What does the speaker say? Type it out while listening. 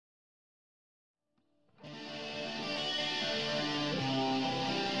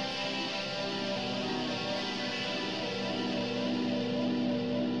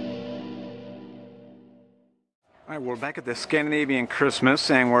All right, we're back at the Scandinavian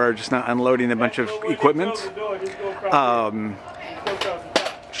Christmas, and we're just now unloading a bunch of equipment.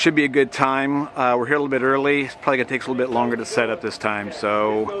 Should be a good time. We're here a little bit early. It's probably going to take us a little bit longer to set up this time,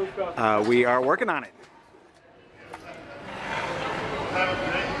 so we are working on it.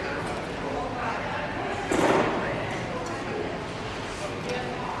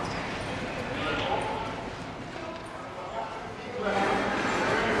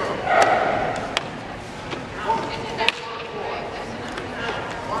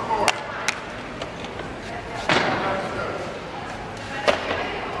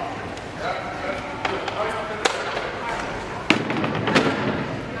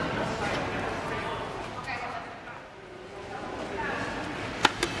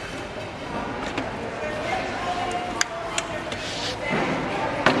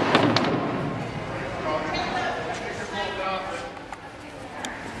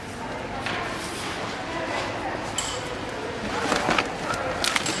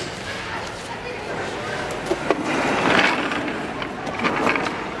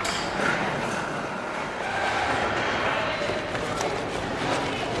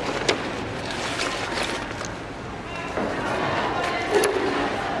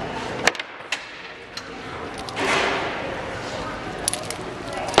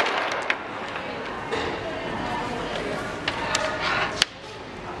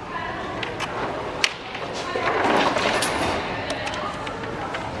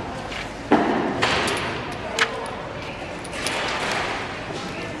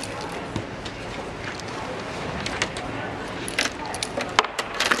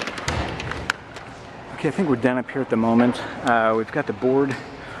 Okay, I think we're done up here at the moment. We've got the board.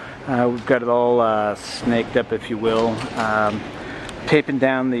 We've got it all snaked up, if you will. Taping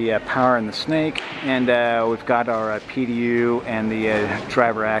down the power and the snake, and we've got our PDU and the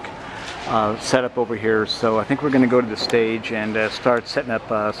driver rack set up over here. So I think we're going to go to the stage and start setting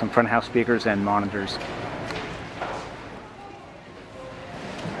up some front house speakers and monitors.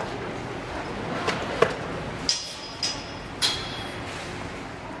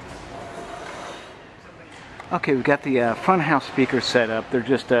 Okay, we've got the front house speakers set up. They're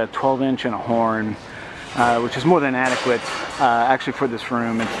just a 12-inch and a horn, which is more than adequate actually for this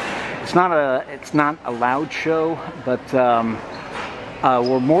room. It's not a loud show, but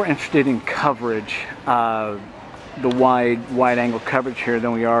we're more interested in coverage, the wide angle coverage here,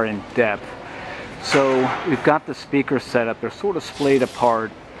 than we are in depth. So we've got the speakers set up. They're sort of splayed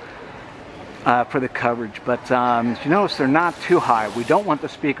apart for the coverage, but you notice they're not too high. We don't want the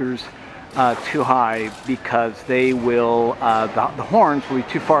speakers too high because they will, the horns will be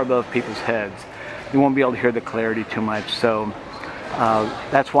too far above people's heads. You won't be able to hear the clarity too much. So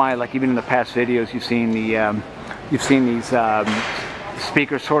that's why, like even in the past videos, you've seen these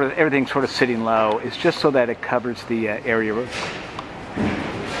speakers sort of, everything sort of sitting low. It's just so that it covers the area.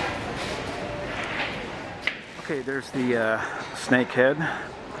 Okay, there's the snake head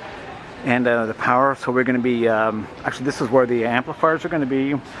and the power. So we're going to be, actually this is where the amplifiers are going to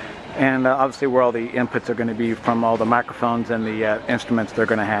be. And obviously where all the inputs are going to be from all the microphones and the instruments they're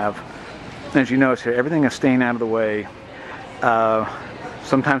going to have. As you notice here, everything is staying out of the way.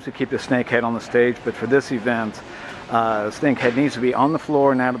 Sometimes we keep the snake head on the stage, but for this event, the snake head needs to be on the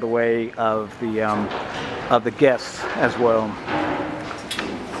floor and out of the way of the guests as well.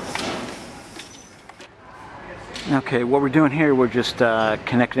 Okay, what we're doing here, we're just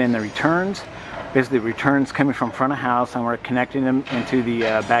connecting in the returns. Basically, returns coming from front of house, and we're connecting them into the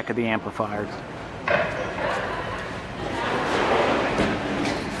back of the amplifiers.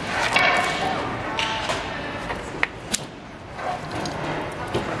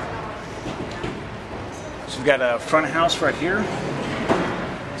 So we've got a front of house right here.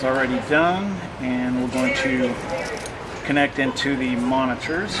 It's already done, and we're going to connect into the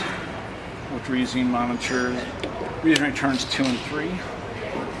monitors, which we're using returns 2 and 3.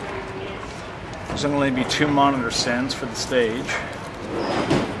 There's only be 2 monitor sends for the stage.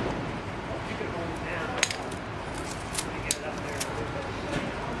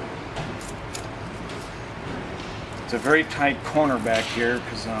 It's a very tight corner back here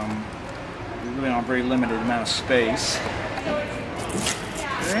because we really have a very limited amount of space.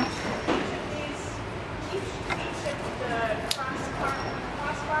 Okay.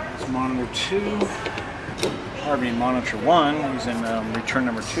 It's monitor 2, Harvey monitor 1 using return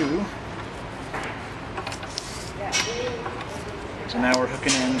number 2. So now we're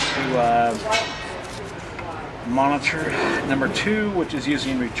hooking into monitor number 2, which is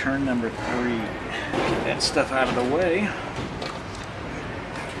using return number 3. Get that stuff out of the way.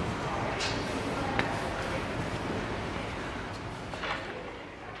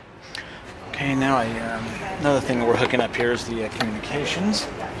 Okay, now another thing that we're hooking up here is the communications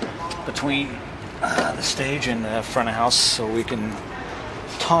between the stage and the front of house, so we can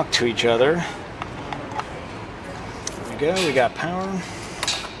talk to each other. There we go. We got power.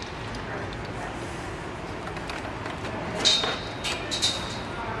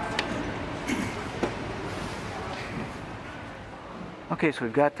 Okay, so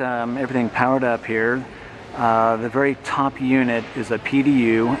we've got everything powered up here. The very top unit is a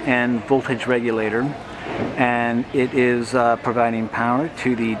PDU and voltage regulator, and it is providing power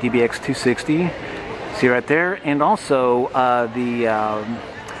to the DBX 260. See right there, and also we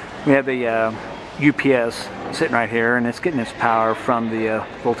have the UPS sitting right here, and it's getting its power from the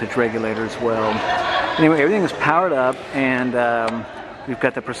voltage regulator as well. Anyway, everything is powered up, and we've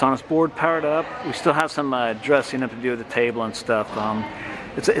got the Presonus board powered up. We still have some dressing up to do with the table and stuff.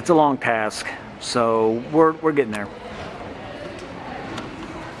 It's a long task, so we're getting there.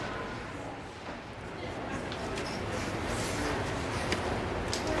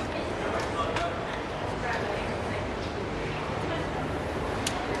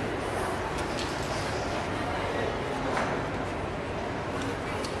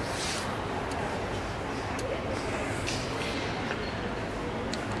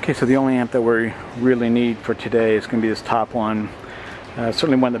 Okay, so the only amp that we really need for today is going to be this top one.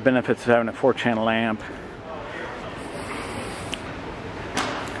 Certainly one of the benefits of having a 4-channel amp.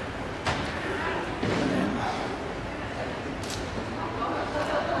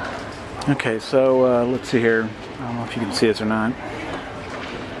 Okay, so let's see here. I don't know if you can see this or not.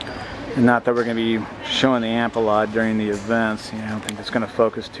 And not that we're going to be showing the amp a lot during the events. I don't think it's going to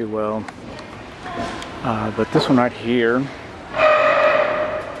focus too well. But this one right here,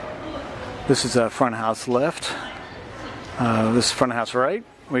 this is a front house left. This is front house right.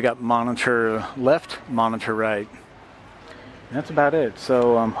 We got monitor left, monitor right. And that's about it.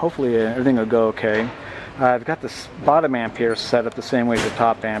 So hopefully everything will go okay. I've got this bottom amp here set up the same way as the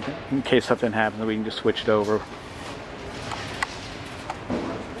top amp. In case something happens, we can just switch it over.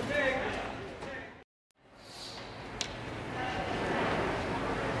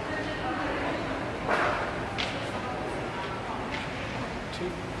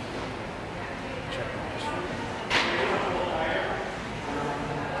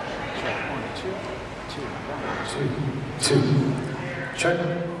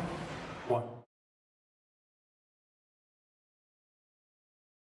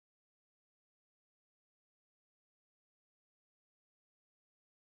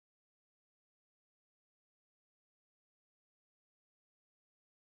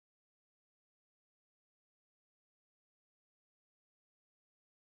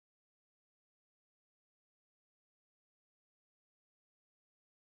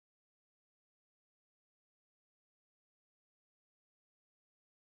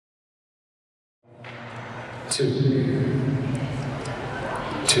 Two.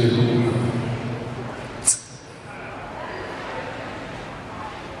 Check.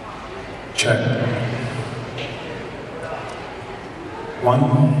 One. Two. Check.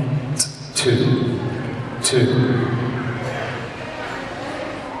 One, two.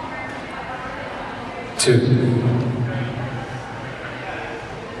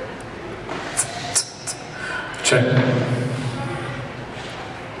 Check.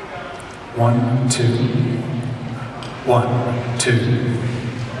 One, two.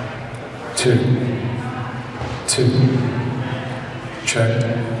 Check.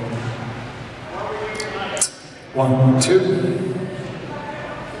 One, two.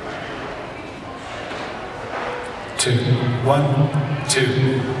 One,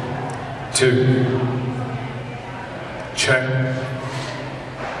 two. Check.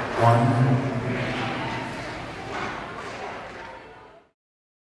 One.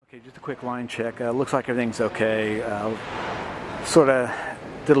 Okay, just a quick line check. Looks like everything's okay. Sort of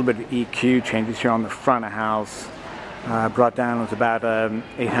did a little bit of EQ changes here on the front of house. Brought down, it was about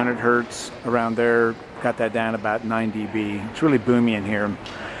 800 hertz around there. Got that down about 9 dB. It's really boomy in here.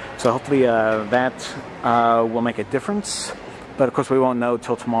 So hopefully that will make a difference. But of course we won't know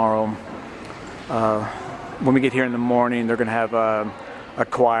till tomorrow. When we get here in the morning, they're going to have a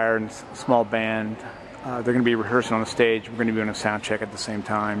choir and a small band. They're going to be rehearsing on the stage. We're going to be doing a sound check at the same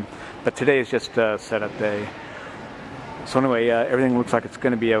time. But today is just a setup day. So anyway, everything looks like it's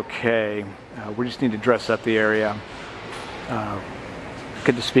going to be okay. We just need to dress up the area.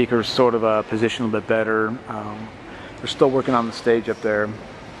 Get the speakers sort of positioned a little bit better. They're still working on the stage up there.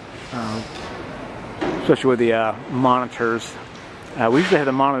 Especially with the monitors. We usually have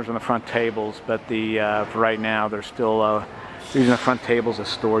the monitors on the front tables, but for right now they're still using the front tables as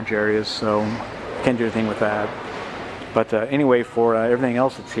storage areas, so can't do anything with that. But anyway, for everything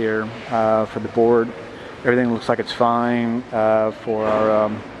else that's here, for the board, everything looks like it's fine. For our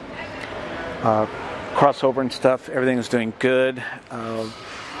crossover and stuff, everything is doing good.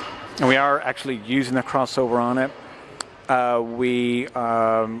 And we are actually using the crossover on it. We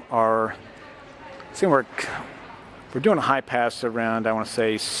are seeing we're doing a high pass around, I want to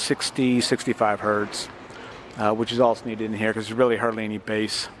say 60, 65 hertz, which is also needed in here because there's really hardly any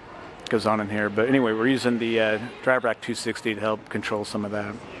bass goes on in here. But anyway, we're using the Drive Rack 260 to help control some of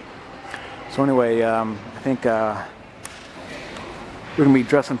that. So anyway, I think we're going to be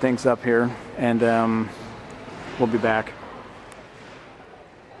dressing things up here, and we'll be back.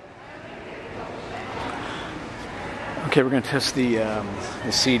 Okay, we're going to test the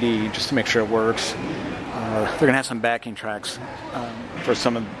CD just to make sure it works. They're going to have some backing tracks for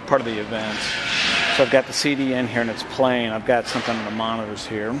part of the event. So I've got the CD in here and it's playing. I've got something on the monitors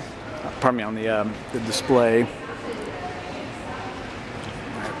here. Pardon me, on the display.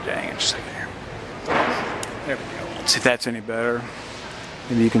 Oh, dang it, just a second here. There we go. Let's see if that's any better.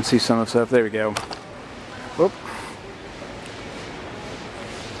 Maybe you can see some of the stuff. There we go. Whoop.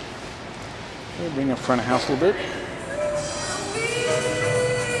 Okay, bring the front of house a little bit.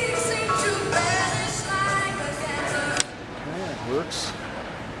 Okay, that works.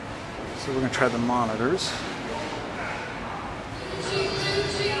 So we're going to try the monitors.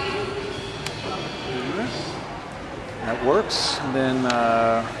 That works. And then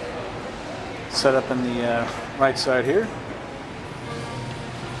set up in the right side here.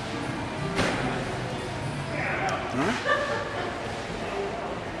 Alright.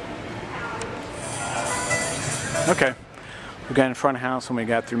 Okay. We got in front of house and we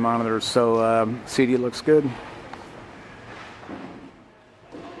got through monitors, so CD looks good.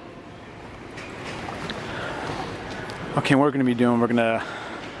 Okay, what we're going to be doing, we're going to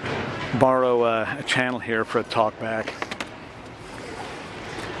borrow a channel here for a talkback.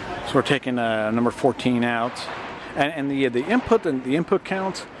 So we're taking number 14 out, and the input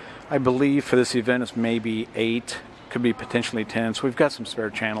count, I believe for this event is maybe 8, could be potentially 10. So we've got some spare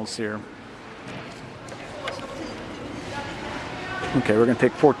channels here. Okay, we're going to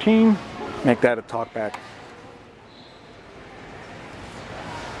take 14, make that a talkback.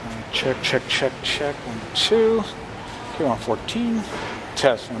 Check, check, check, check. 1, 2. Okay, on 14.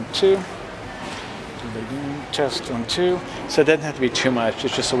 Test 1, 2. Test 1, 2. So it doesn't have to be too much.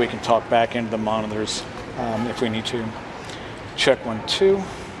 It's just so we can talk back into the monitors if we need to. Check 1, 2.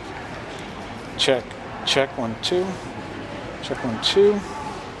 Check, check 1, 2. Check 1, 2.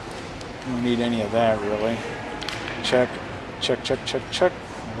 Don't need any of that really. Check, check, check, check, check.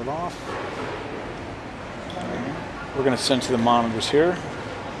 Hold it off. We're going to send to the monitors here.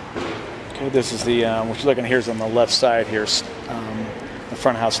 Okay, this is the what you're looking at here is on the left side here, the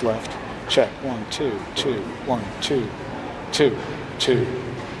front house left. Check 1, 2, 2, 1, 2, 2, 2.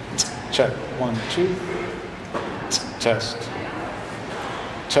 Check 1, 2. Test.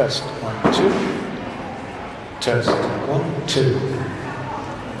 Test 1, 2. Test 1, 2.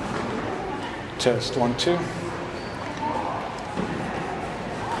 Test 1, 2.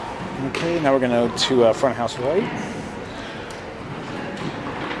 Okay, now we're going to go to front house right.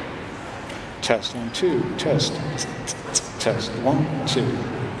 Test 1, 2. Test. Test 1, 2.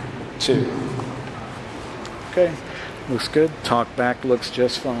 2. Okay, looks good. Talk back looks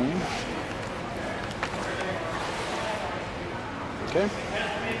just fine. Okay.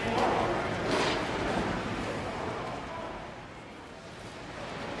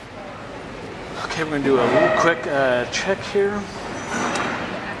 Okay, we're going to do a little quick check here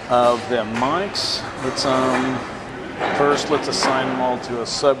of the mics. Let's first let's assign them all to a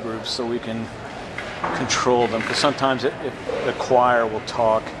subgroup so we can control them, because sometimes the choir will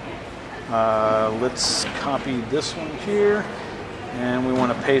talk. Let's copy this one here, and we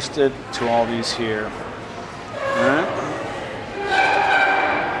want to paste it to all these here. All right.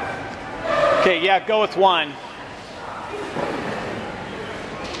 Okay, yeah, go with 1.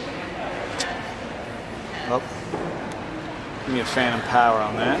 Oh, give me a phantom power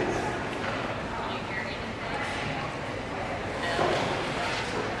on that.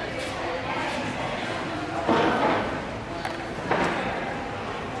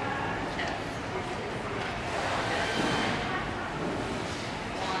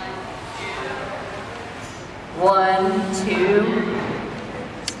 One, 2.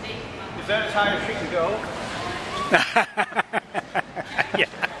 Is that as high as she can go? Yeah.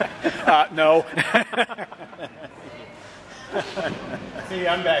 No. See,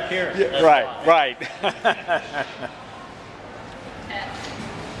 I'm back here. Yeah, right, right.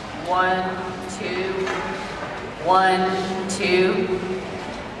 1, 2. 1, 2.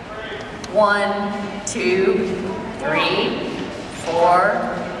 1, 2. 3,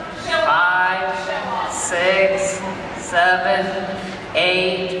 4, 5, 6, 7,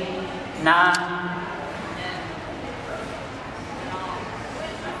 8, 9.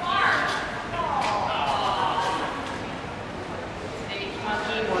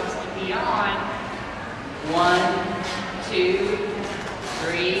 Wants to be on. 1, 2,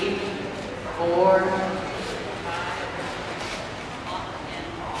 3, 4.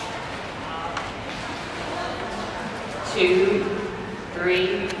 2,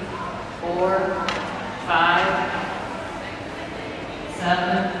 3, 4, 5,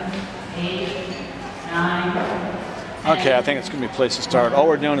 7, 8, 9. Okay, I think it's going to be a place to start. All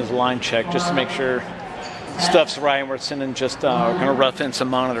we're doing is line check just to make sure stuff's right, and we're sending just we're going to rough in some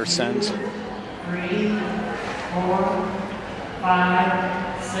monitor sends. 3, 4,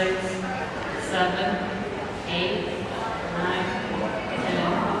 5, 6, 7, 8, 9,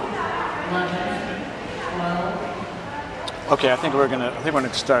 10, 11, 12. Okay, I think we're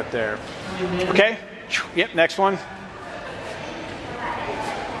gonna start there. Okay. Yep. Next one.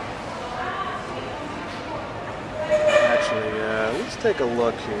 Actually, let's take a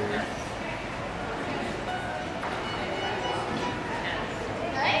look here.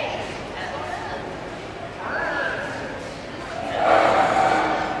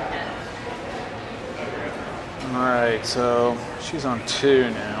 All right. So she's on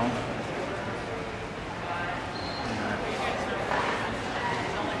 2 now.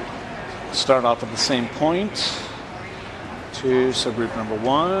 Start off at the same point. 2, subgroup number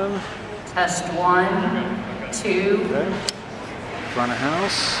 1. Test 1, 2. Okay. Front of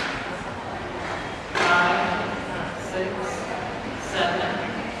house. 5, 6, 7.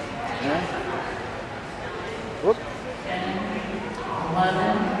 Okay. Whoop. 10,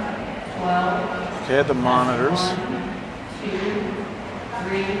 11, 12. Okay, the monitors. 2,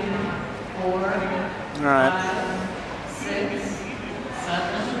 3, 4, All right. 5, 6,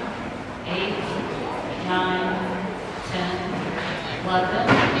 7, 8, 9, 10,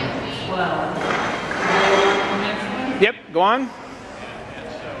 11, 12. Yep, go on.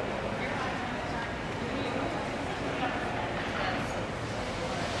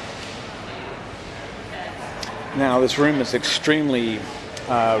 Now this room is extremely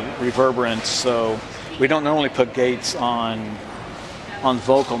reverberant, so we don't normally put gates on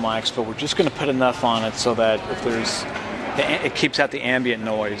vocal mics, but we're just going to put enough on it so that if it keeps out the ambient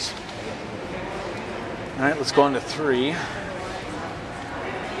noise. All right, let's go on to 3.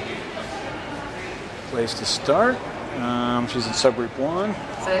 Place to start. She's in subgroup 1.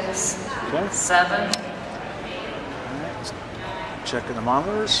 6, Okay. 7. All right, let's check the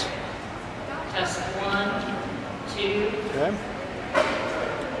monitors. Test 1, 2, Okay.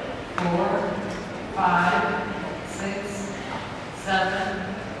 4, 5, 6,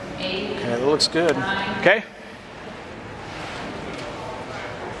 7, 8. Okay, that looks good. Okay.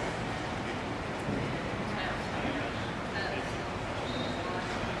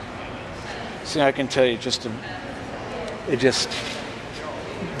 See, I can tell you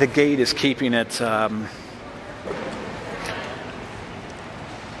the gate is keeping it.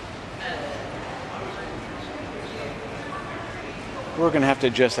 We're going to have to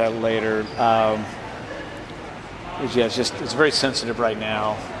adjust that later. It's very sensitive right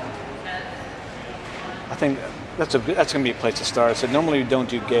now. I think that's going to be a place to start. So normally we don't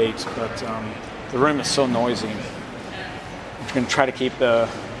do gates, but the room is so noisy. We're going to try to keep a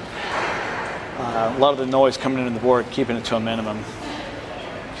lot of the noise coming into the board, keeping it to a minimum.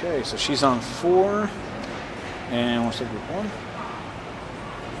 Okay, so she's on 4, and what's the group 1?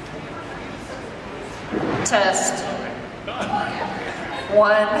 Test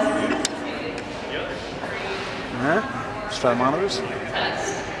 1. All right, let's try the monitors.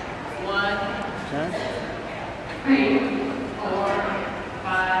 Test 1. Okay. 3, 4,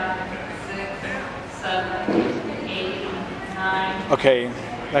 5, 6, 7, 8, 9. Okay,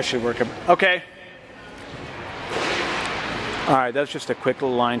 that should work. Okay. All right, that's just a quick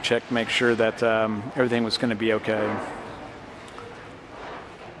little line check to make sure that everything was going to be okay.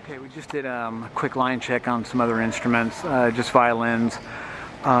 Okay, we just did a quick line check on some other instruments, just violins.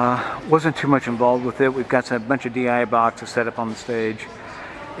 Wasn't too much involved with it. We've got a bunch of DI boxes set up on the stage.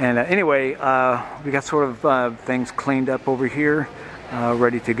 And anyway, we got sort of things cleaned up over here,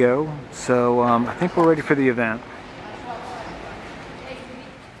 ready to go. So I think we're ready for the event.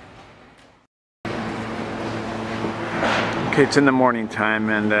 Okay, it's in the morning time,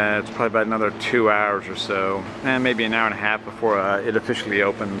 and it's probably about another 2 hours or so, and maybe an hour and a half before it officially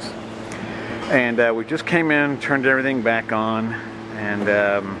opens. And we just came in, turned everything back on, and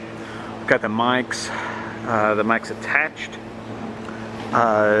we've got the mics attached.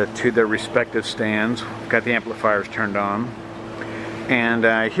 to their respective stands. We've got the amplifiers turned on.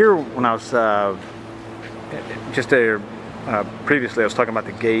 And here, when I was previously, I was talking about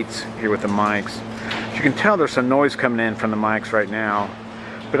the gates here with the mics. As you can tell, there's some noise coming in from the mics right now,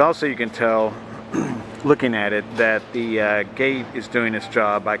 but also you can tell, looking at it, that the gate is doing its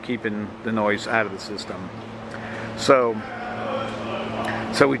job by keeping the noise out of the system. So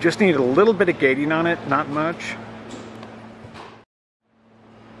we just need a little bit of gating on it, not much.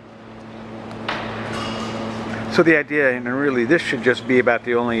 So the idea, and really this should just be about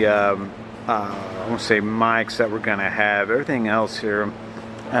the only, I won't say mics that we're going to have. Everything else here,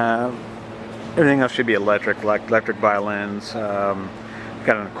 everything else should be electric, like electric violins. Got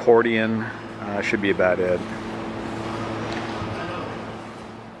an accordion, should be about it.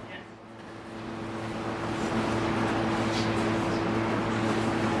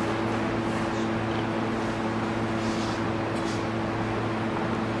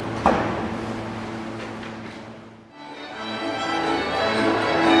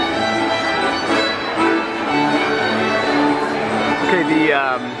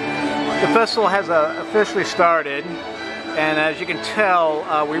 The festival has officially started, and as you can tell,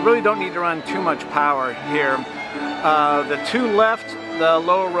 we really don't need to run too much power here. The two left, the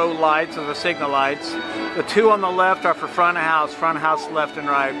lower row lights are the signal lights. The two on the left are for front of house left and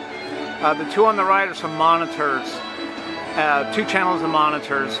right. The two on the right are some monitors, 2 channels of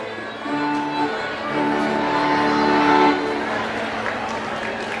monitors.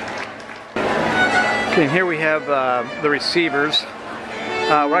 Okay, and here we have the receivers.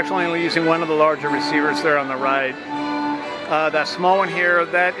 We're actually only using one of the larger receivers there on the right. That small one here,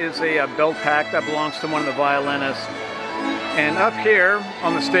 that is a belt pack that belongs to one of the violinists. And up here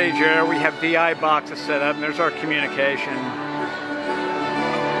on the stage area, we have DI boxes set up, and there's our communication.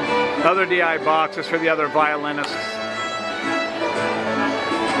 Other DI boxes for the other violinists.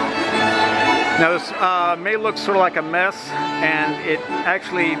 Now this may look sort of like a mess, and it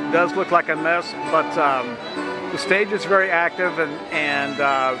actually does look like a mess, but the stage is very active, and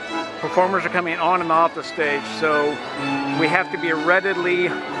performers are coming on and off the stage, so we have to be readily, we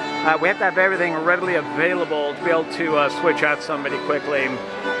have to have everything readily available to be able to switch out somebody quickly.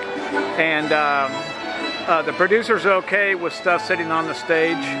 And the producer's okay with stuff sitting on the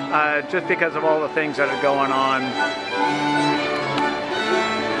stage, just because of all the things that are going on.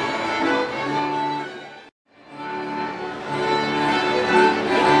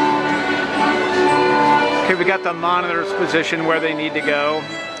 Okay, we got the monitors positioned where they need to go.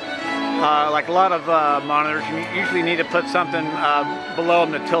 Like a lot of monitors, you usually need to put something below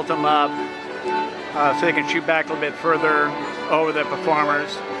them to tilt them up so they can shoot back a little bit further over the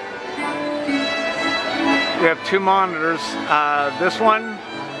performers. We have 2 monitors. This one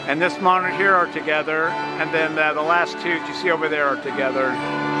and this monitor here are together, and then the last 2 that you see over there are together.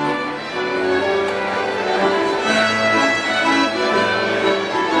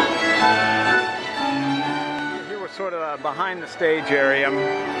 Sort of behind the stage area,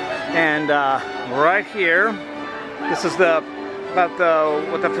 and right here, this is what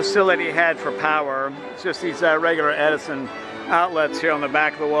the facility had for power. It's just these regular Edison outlets here on the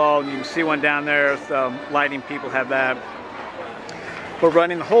back of the wall, and you can see one down there. The lighting people have that. We're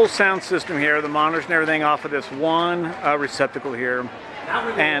running the whole sound system here, the monitors and everything, off of this one receptacle here,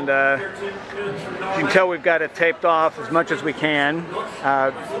 and you can tell we've got it taped off as much as we can.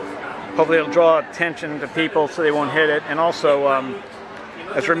 Hopefully it'll draw attention to people so they won't hit it. And also,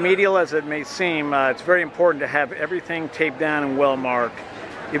 as remedial as it may seem, it's very important to have everything taped down and well marked.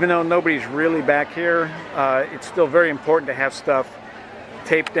 Even though nobody's really back here, it's still very important to have stuff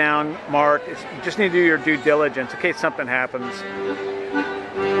taped down, marked. You just need to do your due diligence in case something happens.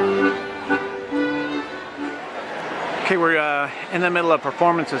 Okay, we're in the middle of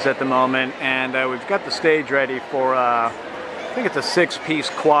performances at the moment, and we've got the stage ready for I think it's a 6-piece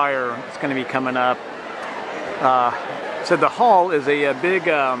choir that's going to be coming up. So the hall is a big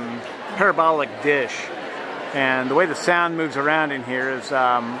parabolic dish, and the way the sound moves around in here is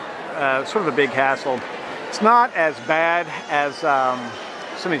sort of a big hassle. It's not as bad as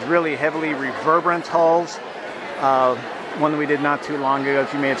some of these really heavily reverberant halls. One that we did not too long ago,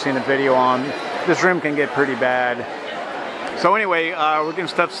 as you may have seen a video on. This room can get pretty bad. So anyway, we're getting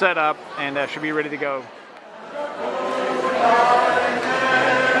stuff set up, and should be ready to go.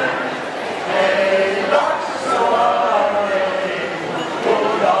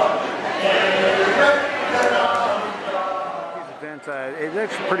 It's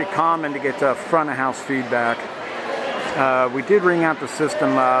actually pretty common to get front of house feedback. We did ring out the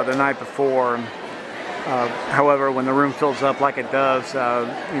system the night before. However, when the room fills up like it does,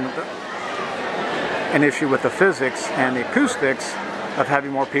 you know, an issue with the physics and the acoustics, of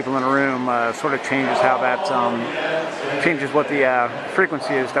having more people in a room sort of changes how that changes what the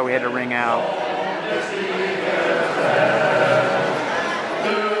frequency is that we had to ring out.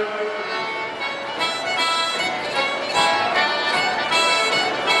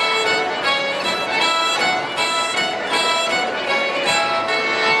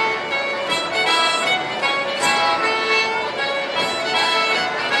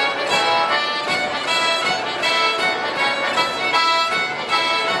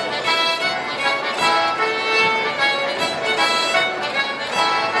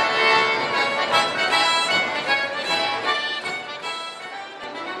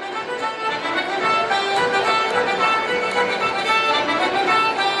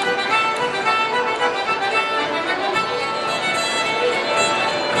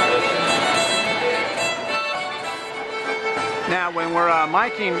 Now, when we're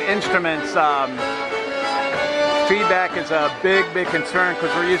miking instruments, feedback is a big concern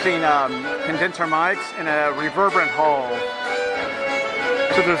because we're using condenser mics in a reverberant hall.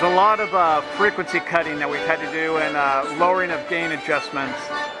 So there's a lot of frequency cutting that we've had to do and lowering of gain adjustments.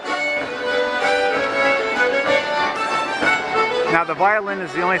 Now, the violin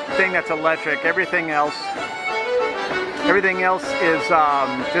is the only thing that's electric. Everything else is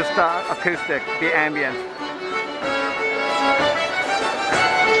just acoustic, the ambient.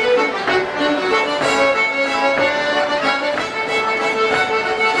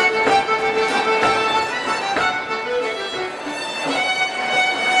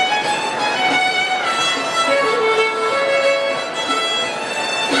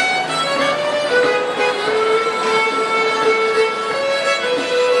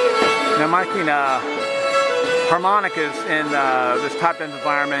 Now, miking harmonicas in this type of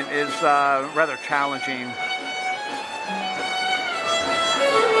environment is rather challenging.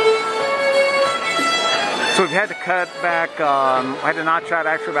 So we've had to cut back, I had to notch out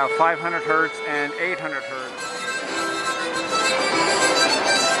actually about 500 hertz and 800 hertz.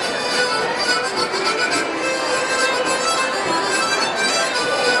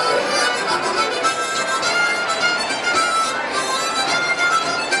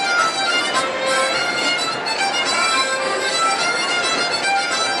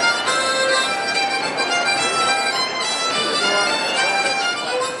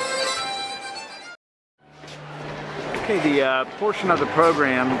 Okay, the portion of the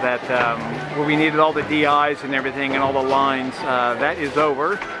program that where we needed all the DIs and everything and all the lines, that is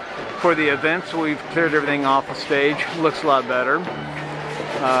over. For the events, we've cleared everything off the stage. Looks a lot better.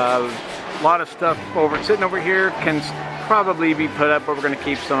 A lot of stuff sitting over here can probably be put up, but we're going to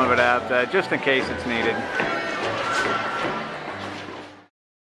keep some of it out just in case it's needed.